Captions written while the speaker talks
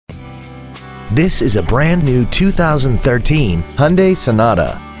This is a brand new 2013 Hyundai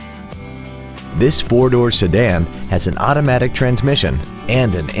Sonata. This four-door sedan has an automatic transmission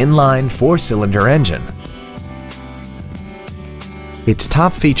and an inline four-cylinder engine. Its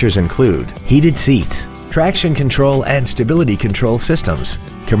top features include heated seats, traction control and stability control systems,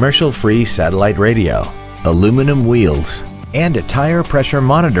 commercial-free satellite radio, aluminum wheels, and a tire pressure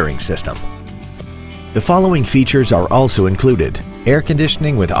monitoring system. The following features are also included: air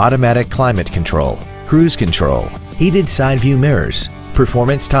conditioning with automatic climate control, cruise control, heated side view mirrors,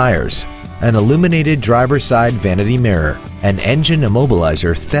 performance tires, an illuminated driver's side vanity mirror, an engine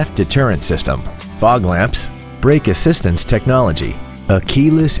immobilizer theft deterrent system, fog lamps, brake assistance technology, a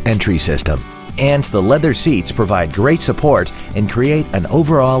keyless entry system, and the leather seats provide great support and create an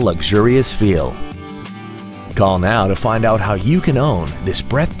overall luxurious feel. Call now to find out how you can own this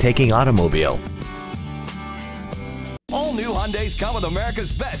breathtaking automobile. All new Hyundais come with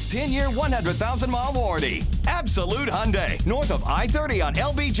America's best 10-year, 100,000-mile warranty. Absolute Hyundai, north of I-30 on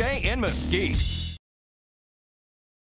LBJ in Mesquite.